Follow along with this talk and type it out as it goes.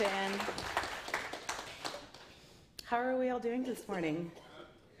y'all doing this morning?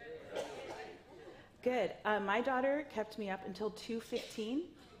 Good. My daughter kept me up until 2:15,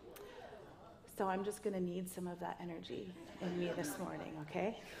 so I'm just going to need some of that energy in me this morning,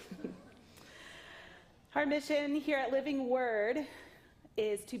 okay? Our mission here at Living Word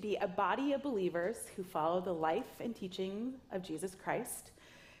is to be a body of believers who follow the life and teaching of Jesus Christ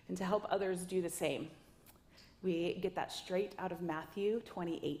and to help others do the same. We get that straight out of Matthew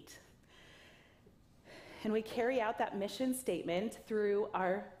 28. And we carry out that mission statement through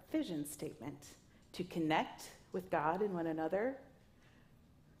our vision statement: to connect with God and one another,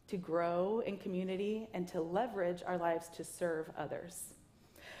 to grow in community, and to leverage our lives to serve others.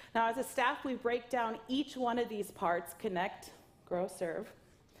 Now, as a staff, we break down each one of these parts: connect, grow, serve.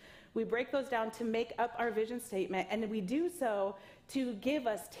 We break those down to make up our vision statement, and we do so to give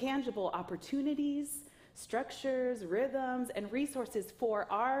us tangible opportunities, structures, rhythms, and resources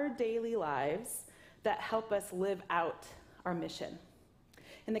for our daily lives that help us live out our mission.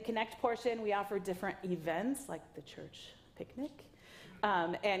 In the Connect portion, we offer different events like the church picnic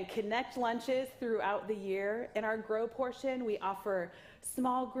and Connect lunches throughout the year. In our Grow portion, we offer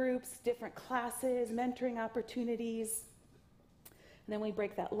small groups, different classes, mentoring opportunities. And then we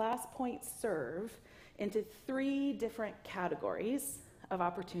break that last point, serve, into 3 different categories of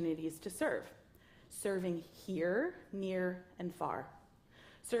opportunities to serve. Serving here, near, and far.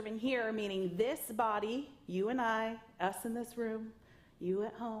 Serving here meaning this body, you and I, us in this room, you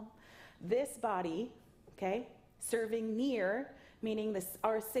at home, this body, okay? Serving near meaning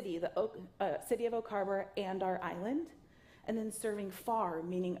our city, the city of Oak Harbor and our island. And then serving far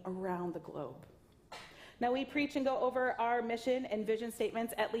meaning around the globe. Now, we preach and go over our mission and vision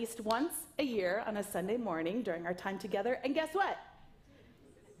statements at least once a year on a Sunday morning during our time together. And guess what?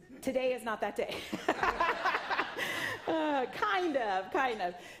 Today is not that day. Kind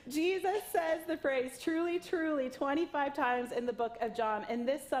of. Jesus says the phrase truly, truly 25 times in the book of John. And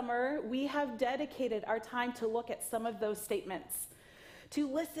this summer, we have dedicated our time to look at some of those statements,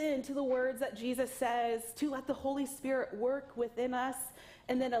 to listen to the words that Jesus says, to let the Holy Spirit work within us,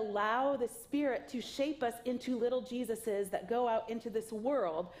 and then allow the Spirit to shape us into little Jesuses that go out into this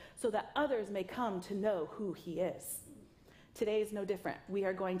world so that others may come to know who he is. Today is no different. We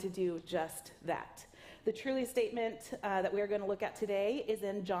are going to do just that. The truly statement that we are going to look at today is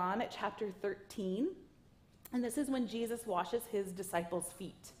in John chapter 13. And this is when Jesus washes his disciples'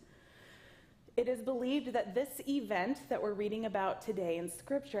 feet. It is believed that this event that we're reading about today in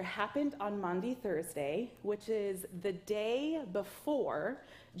Scripture happened on Maundy Thursday, which is the day before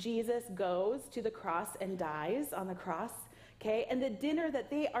Jesus goes to the cross and dies on the cross. Okay, and the dinner that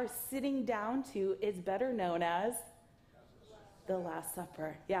they are sitting down to is better known as the Last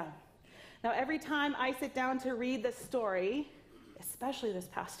Supper. Yeah. Now, every time I sit down to read this story, especially this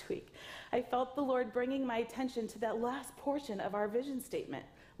past week, I felt the Lord bringing my attention to that last portion of our vision statement: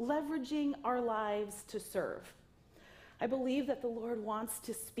 leveraging our lives to serve. I believe that the Lord wants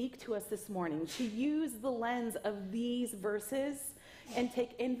to speak to us this morning, to use the lens of these verses and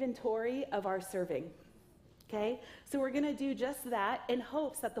take inventory of our serving. Okay? So we're going to do just that in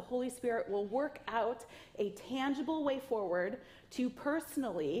hopes that the Holy Spirit will work out a tangible way forward to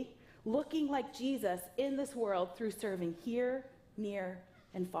personally looking like Jesus in this world through serving here, near,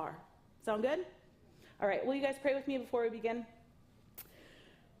 and far. Sound good? All right, will you guys pray with me before we begin?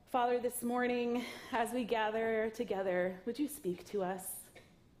 Father, this morning, as we gather together, would you speak to us?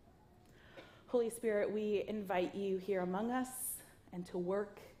 Holy Spirit, we invite you here among us and to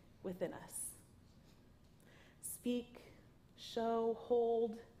work within us. Speak, show,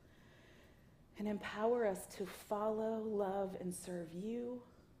 hold, and empower us to follow, love, and serve you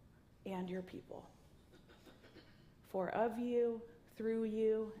and your people. For of you, through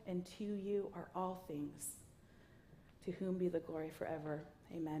you, and to you are all things, to whom be the glory forever.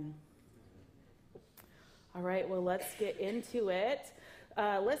 Amen. All right, well, let's get into it.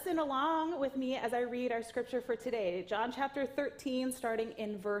 Listen along with me as I read our scripture for today. John chapter 13, starting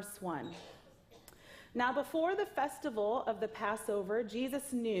in verse 1. Now, before the festival of the Passover,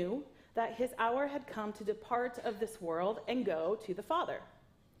 Jesus knew that his hour had come to depart of this world and go to the Father.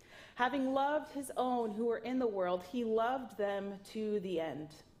 Having loved his own who were in the world, he loved them to the end.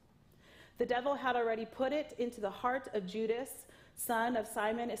 The devil had already put it into the heart of Judas, son of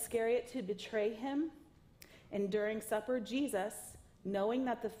Simon Iscariot, to betray him. And during supper, Jesus, knowing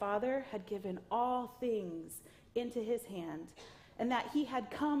that the Father had given all things into his hand, and that he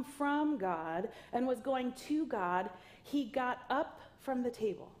had come from God and was going to God, he got up from the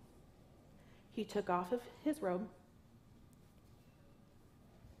table. He took off of his robe.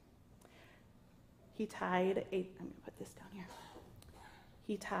 He tied I'm going to put this down here.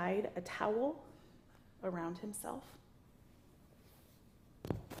 He tied a towel around himself.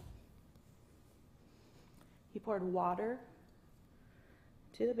 poured water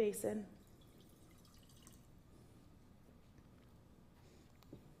to the basin.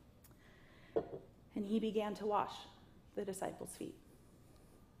 And he began to wash the disciples' feet.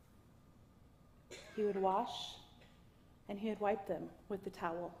 He would wash, and he would wipe them with the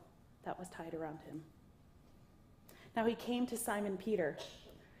towel that was tied around him. Now he came to Simon Peter,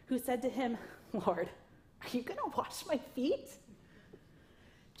 who said to him, "Lord, are you going to wash my feet?"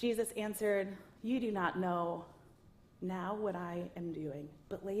 Jesus answered, "You do not know now what I am doing,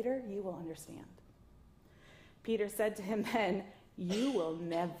 but later you will understand." Peter said to him then, "You will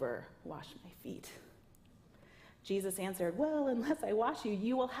never wash my feet." Jesus answered, "Well, unless I wash you,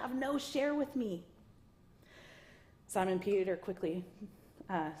 you will have no share with me." Simon Peter quickly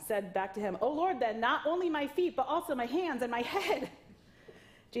said back to him, "Oh Lord, then not only my feet, but also my hands and my head."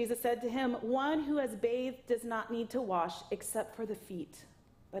 Jesus said to him, "One who has bathed does not need to wash except for the feet,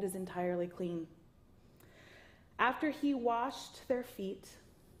 but is entirely clean." After he washed their feet,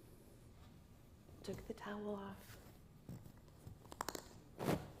 took the towel off.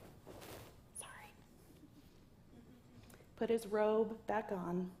 Sorry. Put his robe back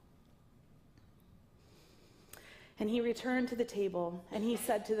on. And he returned to the table, and he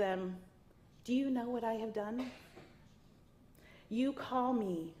said to them, "Do you know what I have done? You call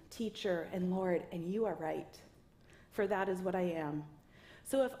me teacher and Lord, and you are right, for that is what I am.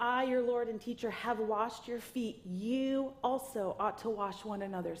 So if I, your Lord and teacher, have washed your feet, you also ought to wash one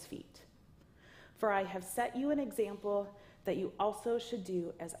another's feet. For I have set you an example that you also should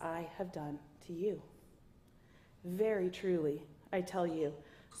do as I have done to you. Very truly, I tell you,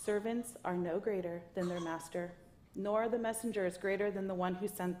 servants are no greater than their master, nor are the messengers greater than the one who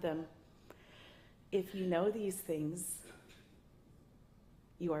sent them. If you know these things,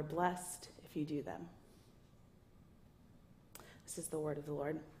 you are blessed if you do them." This is the word of the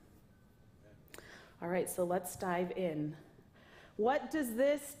Lord. All right, so let's dive in. What does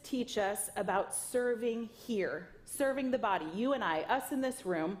this teach us about serving here? Serving the body, you and I, us in this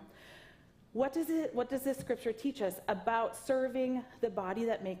room. What does this scripture teach us about serving the body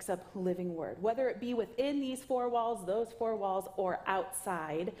that makes up Living Word? Whether it be within these four walls, those four walls, or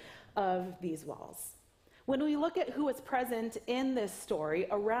outside of these walls. When we look at who was present in this story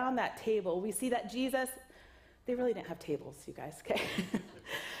around that table, we see that Jesus, they really didn't have tables, you guys, okay?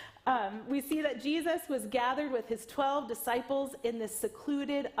 We see that Jesus was gathered with his 12 disciples in this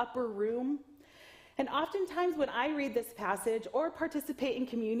secluded upper room. And oftentimes when I read this passage or participate in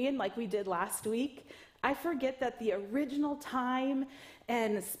communion like we did last week, I forget that the original time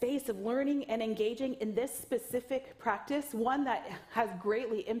and space of learning and engaging in this specific practice, one that has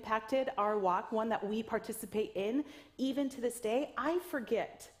greatly impacted our walk, one that we participate in even to this day, I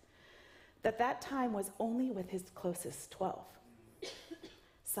forget that that time was only with his closest 12.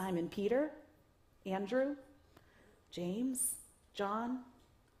 Simon Peter, Andrew, James, John,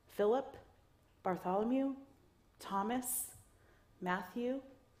 Philip, Bartholomew, Thomas, Matthew,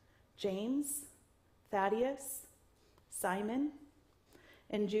 James, Thaddeus, Simon,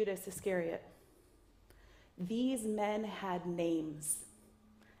 and Judas Iscariot. These men had names,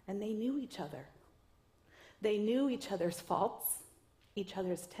 and they knew each other. They knew each other's faults, each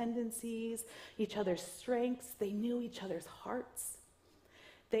other's tendencies, each other's strengths. They knew each other's hearts.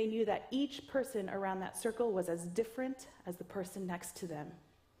 They knew that each person around that circle was as different as the person next to them.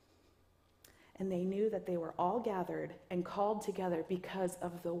 And they knew that they were all gathered and called together because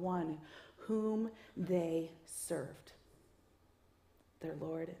of the one whom they served, their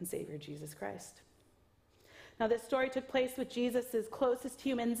Lord and Savior, Jesus Christ. Now, this story took place with Jesus' closest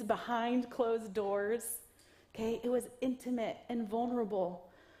humans behind closed doors. Okay, it was intimate and vulnerable.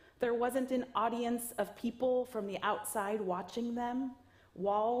 There wasn't an audience of people from the outside watching them.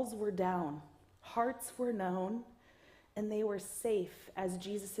 Walls were down, hearts were known, and they were safe as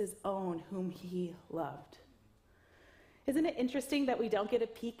Jesus' own whom he loved. Isn't it interesting that we don't get a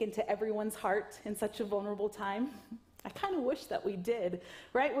peek into everyone's heart in such a vulnerable time? I kind of wish that we did,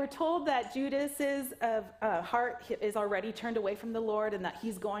 right? We're told that Judas's heart is already turned away from the Lord and that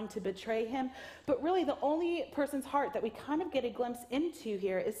he's going to betray him. But really, the only person's heart that we kind of get a glimpse into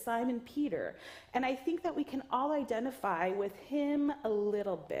here is Simon Peter. And I think that we can all identify with him a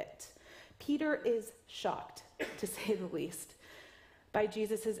little bit. Peter is shocked, to say the least, by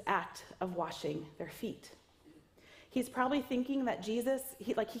Jesus' act of washing their feet. He's probably thinking that Jesus,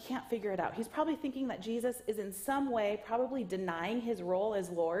 he can't figure it out. He's probably thinking that Jesus is in some way probably denying his role as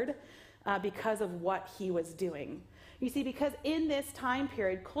Lord because of what he was doing. You see, because in this time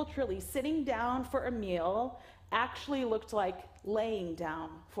period, culturally, sitting down for a meal actually looked like laying down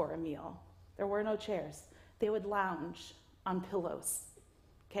for a meal. There were no chairs. They would lounge on pillows.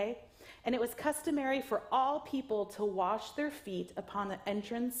 okay? And it was customary for all people to wash their feet upon the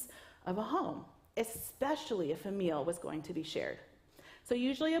entrance of a home, especially if a meal was going to be shared. So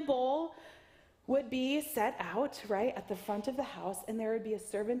usually a bowl would be set out right at the front of the house, and there would be a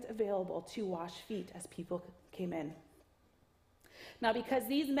servant available to wash feet as people came in. Now, because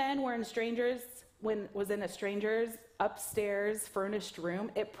these men were in a stranger's upstairs furnished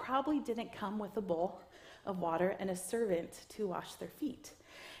room, it probably didn't come with a bowl of water and a servant to wash their feet.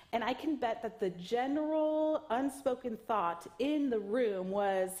 And I can bet that the general unspoken thought in the room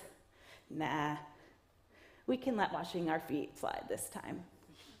was, nah, we can let washing our feet slide this time.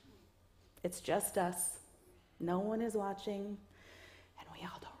 It's just us. No one is watching, and we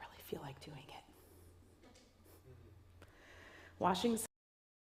all don't really feel like doing it. Wash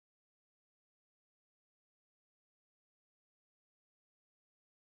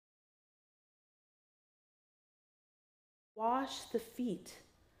the feet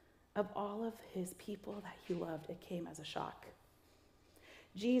of all of his people that he loved. It came as a shock.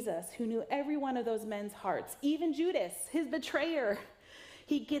 Jesus, who knew every one of those men's hearts, even Judas, his betrayer,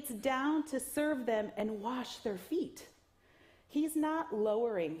 he gets down to serve them and wash their feet. He's not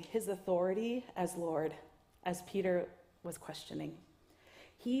lowering his authority as Lord, as Peter was questioning.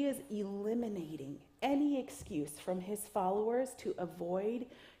 He is eliminating any excuse from his followers to avoid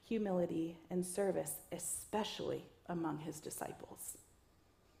humility and service, especially among his disciples.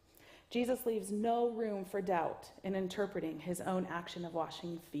 Jesus leaves no room for doubt in interpreting his own action of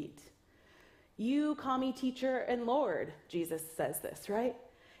washing feet. You call me teacher and Lord, Jesus says this, right?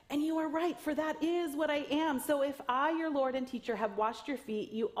 And you are right, for that is what I am. So if I, your Lord and teacher, have washed your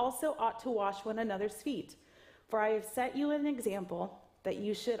feet, you also ought to wash one another's feet. For I have set you an example that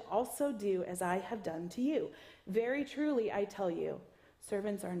you should also do as I have done to you. Very truly, I tell you,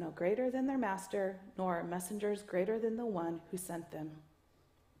 servants are no greater than their master, nor are messengers greater than the one who sent them.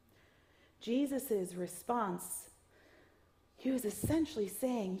 Jesus' response, he was essentially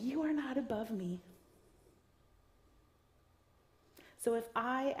saying, you are not above me. So if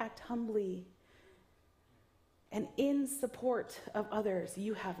I act humbly and in support of others,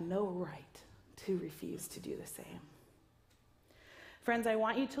 you have no right to refuse to do the same. Friends, I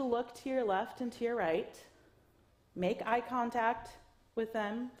want you to look to your left and to your right. Make eye contact with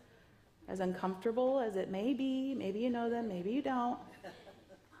them, as uncomfortable as it may be. Maybe you know them, maybe you don't.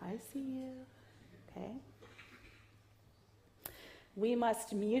 I see you, okay? We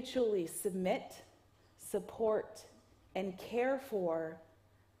must mutually submit, support, and care for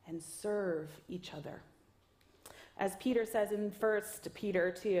and serve each other. As Peter says in 1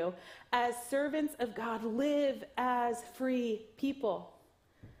 Peter 2, as servants of God, live as free people.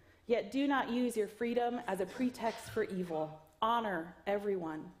 Yet do not use your freedom as a pretext for evil. Honor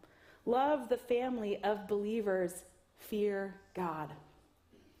everyone. Love the family of believers. Fear God.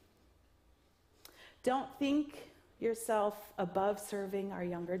 Don't think yourself above serving our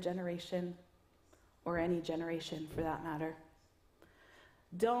younger generation, or any generation for that matter.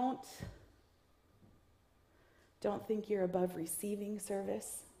 Don't think you're above receiving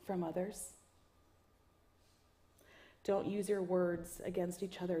service from others. Don't use your words against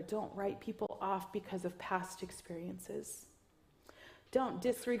each other. Don't write people off because of past experiences. Don't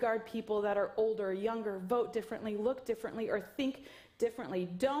disregard people that are older, younger, vote differently, look differently, or think differently.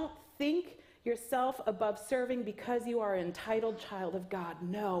 Don't think yourself above serving because you are an entitled child of God.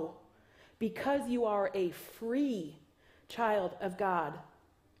 No, because you are a free child of God.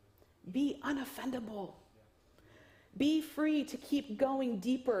 Be unoffendable. Be free to keep going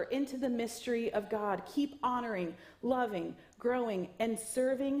deeper into the mystery of God. Keep honoring, loving, growing, and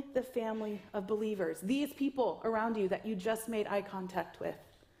serving the family of believers. These people around you that you just made eye contact with.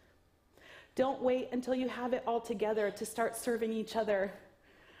 Don't wait until you have it all together to start serving each other.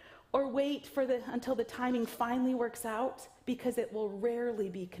 Or wait until the timing finally works out, because it will rarely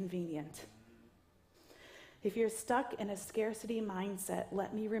be convenient. If you're stuck in a scarcity mindset,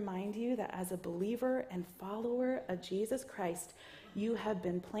 let me remind you that as a believer and follower of Jesus Christ, you have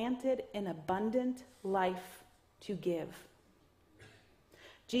been planted in abundant life to give.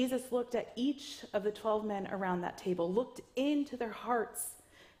 Jesus looked at each of the 12 men around that table, looked into their hearts,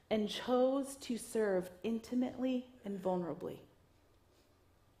 and chose to serve intimately and vulnerably.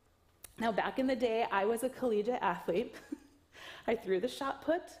 Now, back in the day, I was a collegiate athlete. I threw the shot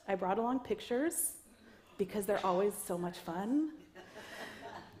put. I brought along pictures, because they're always so much fun.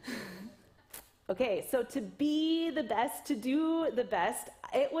 Okay, so to be the best, to do the best,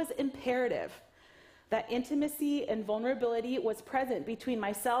 it was imperative that intimacy and vulnerability was present between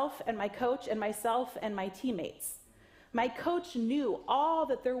myself and my coach and myself and my teammates. My coach knew all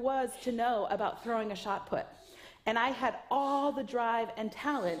that there was to know about throwing a shot put. And I had all the drive and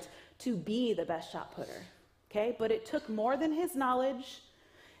talent to be the best shot putter, okay? But it took more than his knowledge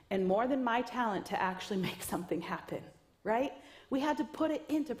and more than my talent to actually make something happen, right? We had to put it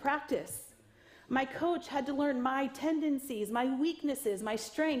into practice. My coach had to learn my tendencies, my weaknesses, my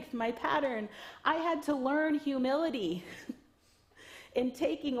strength, my pattern. I had to learn humility in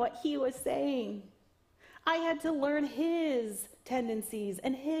taking what he was saying. I had to learn his tendencies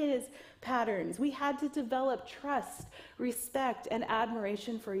and his patterns. We had to develop trust, respect, and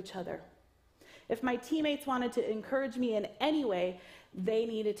admiration for each other. If my teammates wanted to encourage me in any way, they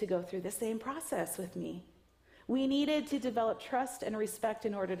needed to go through the same process with me. We needed to develop trust and respect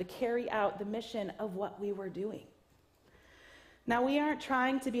in order to carry out the mission of what we were doing. Now, we aren't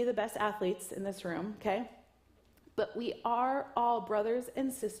trying to be the best athletes in this room, okay? But we are all brothers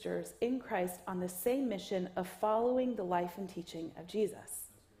and sisters in Christ on the same mission of following the life and teaching of Jesus.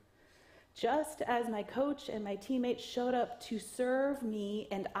 Just as my coach and my teammates showed up to serve me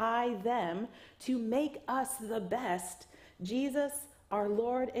and I them to make us the best, Jesus, our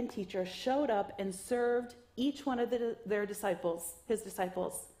Lord and teacher, showed up and served each one of their disciples, his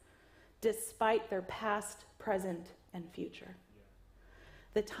disciples, despite their past, present, and future.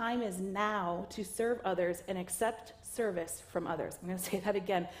 The time is now to serve others and accept service from others. I'm going to say that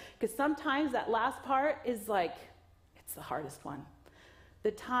again, because sometimes that last part is like, it's the hardest one.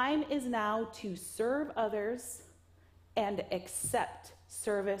 The time is now to serve others and accept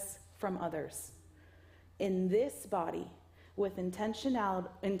service from others. In this body, with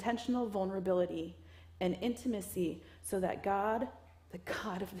intentional vulnerability and intimacy, so that God, the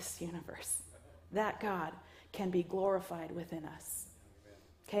God of this universe, that God can be glorified within us.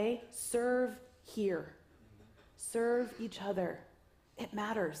 Okay? Serve here. Serve each other. It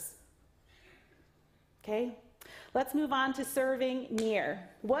matters. Okay? Let's move on to serving near.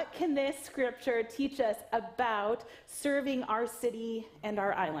 What can this scripture teach us about serving our city and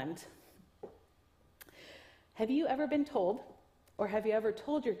our island? Have you ever been told, or have you ever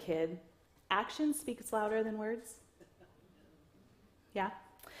told your kid, action speaks louder than words? Yeah?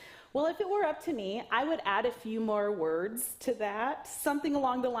 Well, if it were up to me, I would add a few more words to that. Something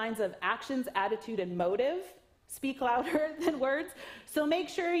along the lines of actions, attitude, and motive speak louder than words. So make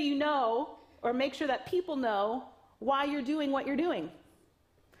sure you know, or make sure that people know, why you're doing what you're doing.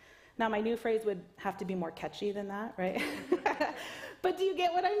 Now, my new phrase would have to be more catchy than that, right? But do you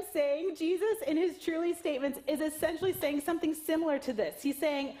get what I'm saying? Jesus, in his truly statements, is essentially saying something similar to this. He's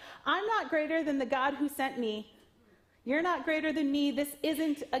saying, I'm not greater than the God who sent me. You're not greater than me. This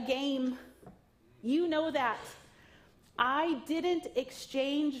isn't a game. You know that. I didn't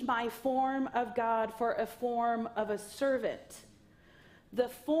exchange my form of God for a form of a servant. The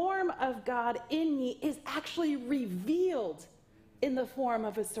form of God in me is actually revealed in the form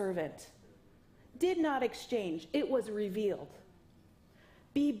of a servant. Did not exchange. It was revealed.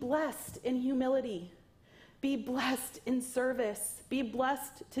 Be blessed in humility. Be blessed in service. Be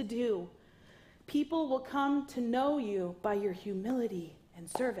blessed to do. People will come to know you by your humility and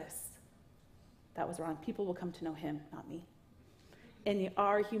service. That was wrong. People will come to know him, not me. In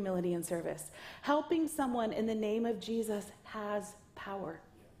our humility and service. Helping someone in the name of Jesus has power.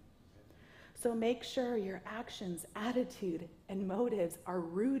 So make sure your actions, attitude, and motives are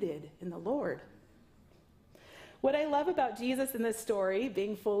rooted in the Lord. What I love about Jesus in this story,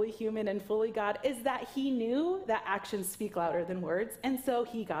 being fully human and fully God, is that he knew that actions speak louder than words, and so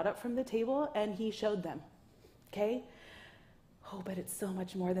he got up from the table and he showed them, okay? Oh, but it's so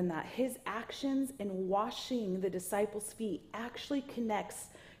much more than that. His actions in washing the disciples' feet actually connects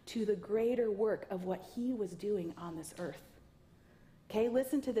to the greater work of what he was doing on this earth. Okay,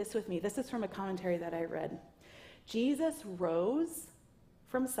 listen to this with me. This is from a commentary that I read. Jesus rose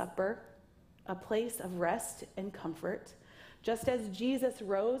from supper, a place of rest and comfort, just as Jesus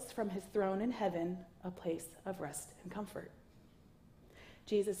rose from his throne in heaven, a place of rest and comfort.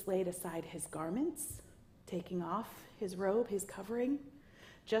 Jesus laid aside his garments, taking off his robe, his covering,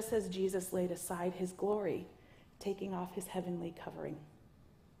 just as Jesus laid aside his glory, taking off his heavenly covering.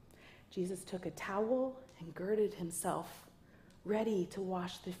 Jesus took a towel and girded himself, ready to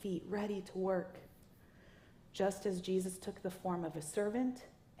wash the feet, ready to work, just as Jesus took the form of a servant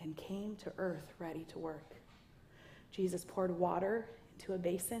and came to earth ready to work. Jesus poured water into a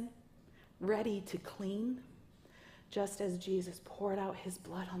basin, ready to clean, just as Jesus poured out his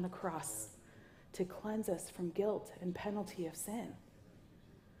blood on the cross to cleanse us from guilt and penalty of sin.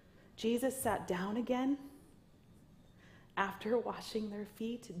 Jesus sat down again after washing their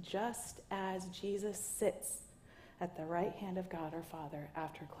feet, just as Jesus sits at the right hand of God our Father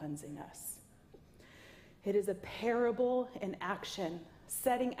after cleansing us. It is a parable in action,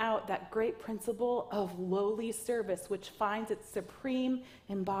 setting out that great principle of lowly service, which finds its supreme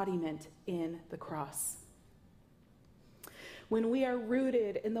embodiment in the cross. When we are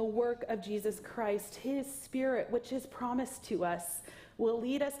rooted in the work of Jesus Christ, his Spirit, which is promised to us, will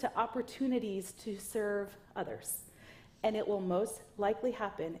lead us to opportunities to serve others. And it will most likely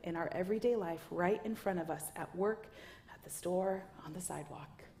happen in our everyday life, right in front of us, at work, at the store, on the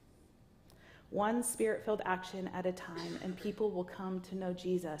sidewalk. One Spirit-filled action at a time, and people will come to know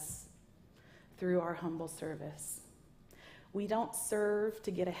Jesus through our humble service. We don't serve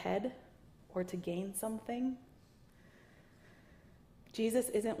to get ahead or to gain something. Jesus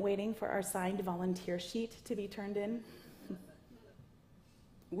isn't waiting for our signed volunteer sheet to be turned in.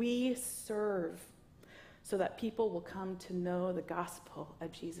 We serve so that people will come to know the gospel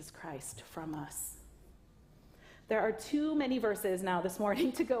of Jesus Christ from us. There are too many verses now this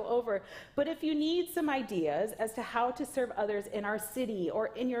morning to go over, but if you need some ideas as to how to serve others in our city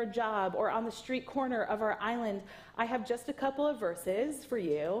or in your job or on the street corner of our island, I have just a couple of verses for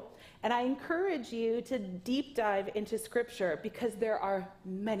you, and I encourage you to deep dive into Scripture because there are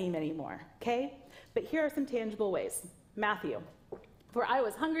many, many more, okay? But here are some tangible ways. Matthew. For I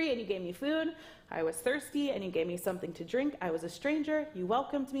was hungry, and you gave me food. I was thirsty, and you gave me something to drink. I was a stranger, you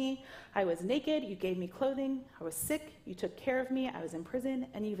welcomed me. I was naked, you gave me clothing. I was sick, you took care of me. I was in prison,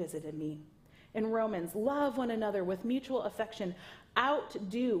 and you visited me. In Romans, love one another with mutual affection.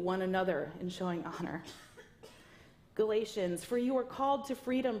 Outdo one another in showing honor. Galatians, for you are called to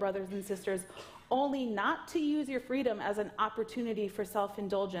freedom, brothers and sisters, only not to use your freedom as an opportunity for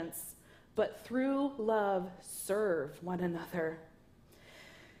self-indulgence, but through love serve one another.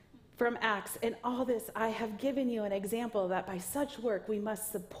 From Acts, in all this I have given you an example that by such work we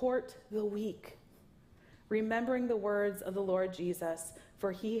must support the weak, remembering the words of the Lord Jesus,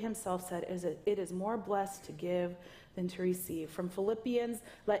 for he himself said, it is more blessed to give than to receive. From Philippians,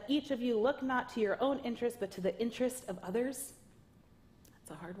 let each of you look not to your own interest, but to the interest of others.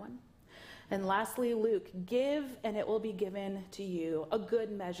 That's a hard one. And lastly, Luke, give and it will be given to you. A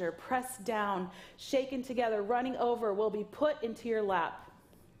good measure, pressed down, shaken together, running over, will be put into your lap.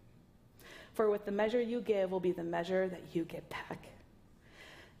 For with the measure you give will be the measure that you get back.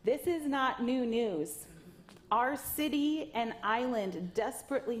 This is not new news. Our city and island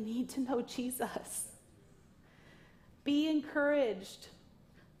desperately need to know Jesus. Be encouraged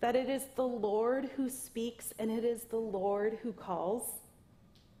that it is the Lord who speaks and it is the Lord who calls.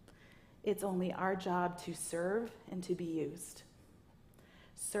 It's only our job to serve and to be used.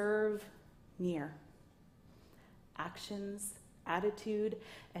 Serve near. Actions, attitude,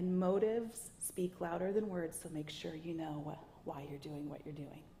 and motives speak louder than words, so make sure you know why you're doing what you're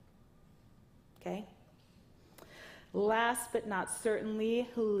doing. Okay? Last but not certainly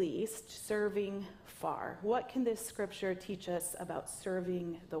least, serving far. What can this scripture teach us about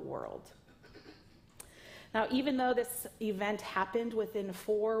serving the world? Now, even though this event happened within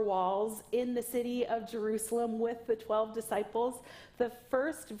 4 walls in the city of Jerusalem with the 12 disciples, the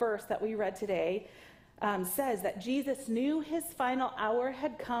first verse that we read today says that Jesus knew his final hour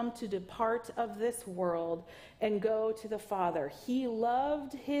had come to depart of this world and go to the Father. He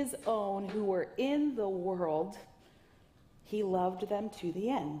loved his own who were in the world. He loved them to the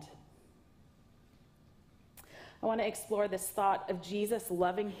end. I want to explore this thought of Jesus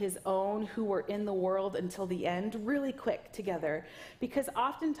loving his own who were in the world until the end really quick together, because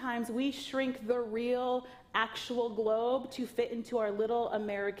oftentimes we shrink the real, actual globe to fit into our little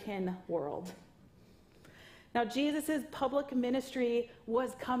American world. Now, Jesus' public ministry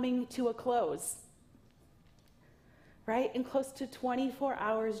was coming to a close, right? In close to 24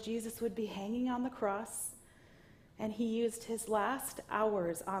 hours, Jesus would be hanging on the cross, and he used his last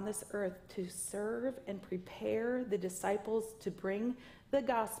hours on this earth to serve and prepare the disciples to bring the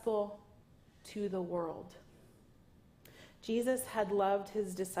gospel to the world. Jesus had loved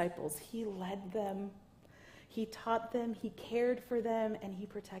his disciples. He led them, he taught them, he cared for them, and he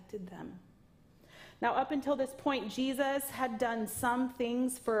protected them. Now, up until this point, Jesus had done some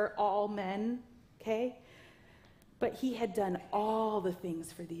things for all men, okay? But he had done all the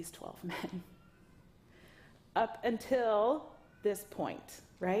things for these 12 men. Up until this point,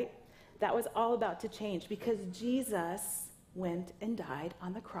 right? That was all about to change because Jesus went and died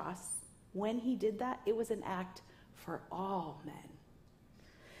on the cross. When he did that, it was an act for all men.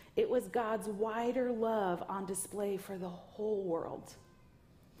 It was God's wider love on display for the whole world.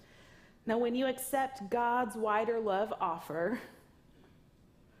 Now, when you accept God's wider love offer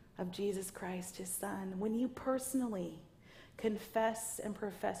of Jesus Christ, his son, when you personally confess and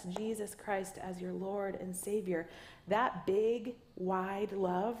profess Jesus Christ as your Lord and Savior, that big, wide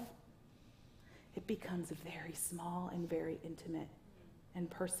love, it becomes very small and very intimate. and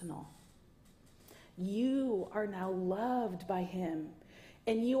personal. You are now loved by him,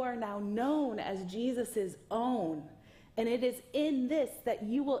 and you are now known as Jesus' own. And it is in this that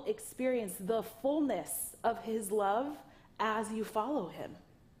you will experience the fullness of his love as you follow him.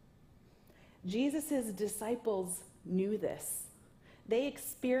 Jesus' disciples knew this. They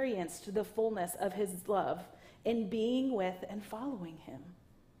experienced the fullness of his love in being with and following him.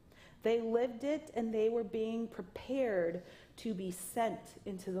 They lived it, and they were being prepared to be sent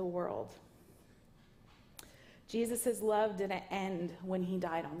into the world. Jesus' love didn't end when he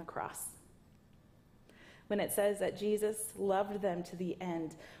died on the cross. When it says that Jesus loved them to the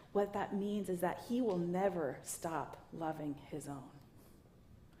end, what that means is that he will never stop loving his own.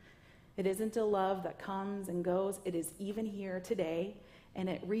 It isn't a love that comes and goes. It is even here today, and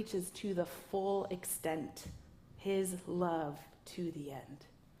it reaches to the full extent, his love to the end.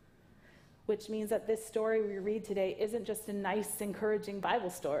 Which means that this story we read today isn't just a nice, encouraging Bible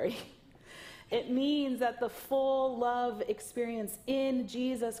story. It means that the full love experience in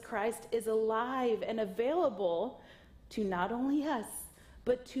Jesus Christ is alive and available to not only us,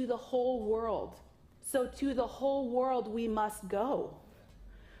 but to the whole world. So to the whole world we must go.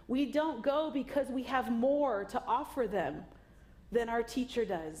 We don't go because we have more to offer them than our teacher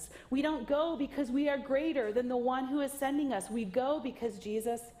does. We don't go because we are greater than the one who is sending us. We go because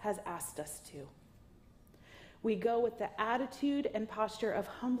Jesus has asked us to. We go with the attitude and posture of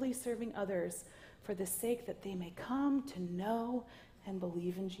humbly serving others for the sake that they may come to know and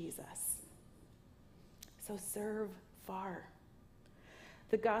believe in Jesus. So serve far.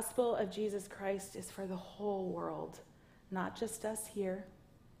 The gospel of Jesus Christ is for the whole world, not just us here,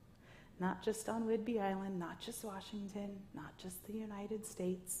 not just on Whidbey Island, not just Washington, not just the United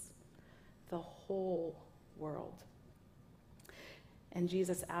States, the whole world. And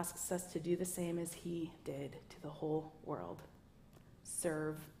Jesus asks us to do the same as he did to the whole world.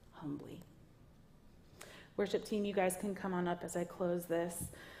 Serve humbly. Worship team, you guys can come on up as I close this.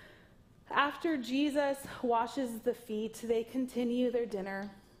 After Jesus washes the feet, they continue their dinner,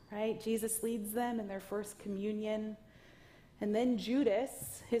 right? Jesus leads them in their first communion. And then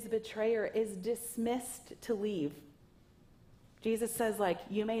Judas, his betrayer, is dismissed to leave. Jesus says,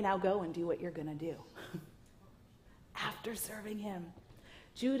 you may now go and do what you're going to do. After serving him.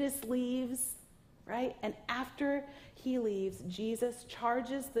 Judas leaves, right? And after he leaves, Jesus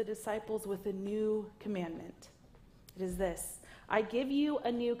charges the disciples with a new commandment. It is this: I give you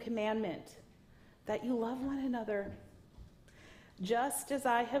a new commandment, that you love one another. Just as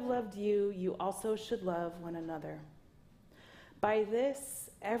I have loved you, you also should love one another. By this,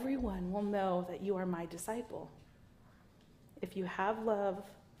 everyone will know that you are my disciple, if you have love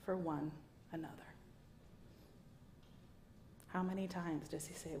for one another. How many times does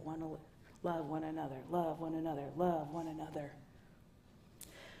he say, love one another, love one another, love one another?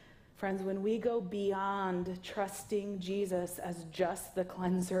 Friends, when we go beyond trusting Jesus as just the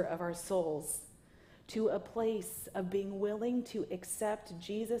cleanser of our souls to a place of being willing to accept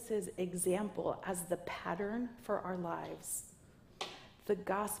Jesus' example as the pattern for our lives, the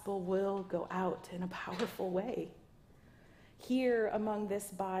gospel will go out in a powerful way. Here among this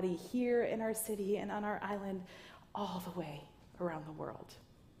body, here in our city and on our island, all the way around the world.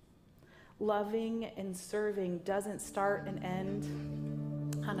 Loving and serving doesn't start and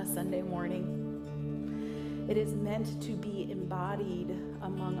end on a Sunday morning. It is meant to be embodied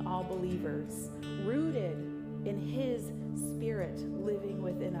among all believers, rooted in his Spirit living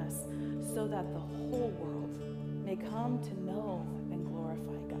within us, so that the whole world may come to know and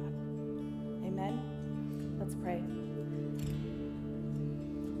glorify God. Amen? Let's pray.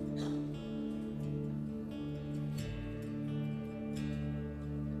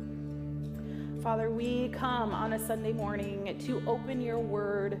 Father, we come on a Sunday morning to open your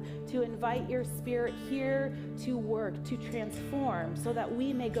word, to invite your Spirit here to work, to transform, so that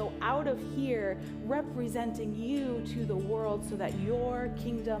we may go out of here representing you to the world, so that your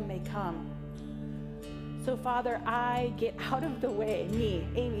kingdom may come. So Father, I get out of the way. Me,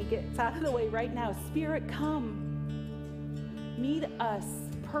 Amy, gets out of the way right now. Spirit, come. Meet us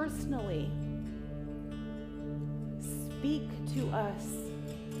personally. Speak to us.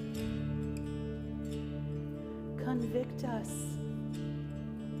 Convict us.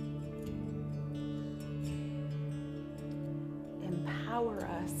 Empower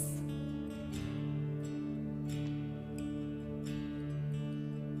us.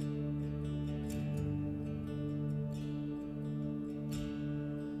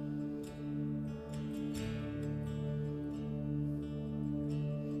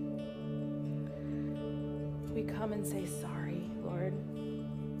 We come and say sorry, Lord.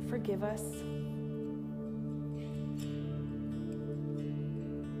 Forgive us.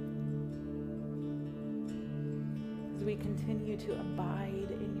 as we continue to abide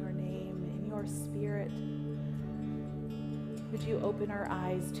in your name, in your spirit, would you open our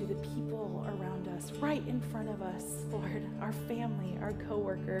eyes to the people around us, right in front of us, Lord, our family, our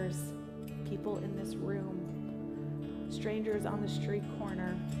coworkers, people in this room, strangers on the street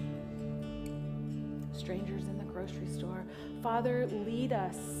corner, strangers in the grocery store. Father, lead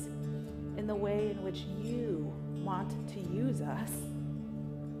us in the way in which you want to use us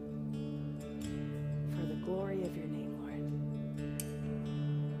for the glory of your name, Lord.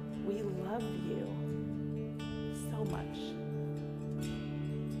 We love you so much.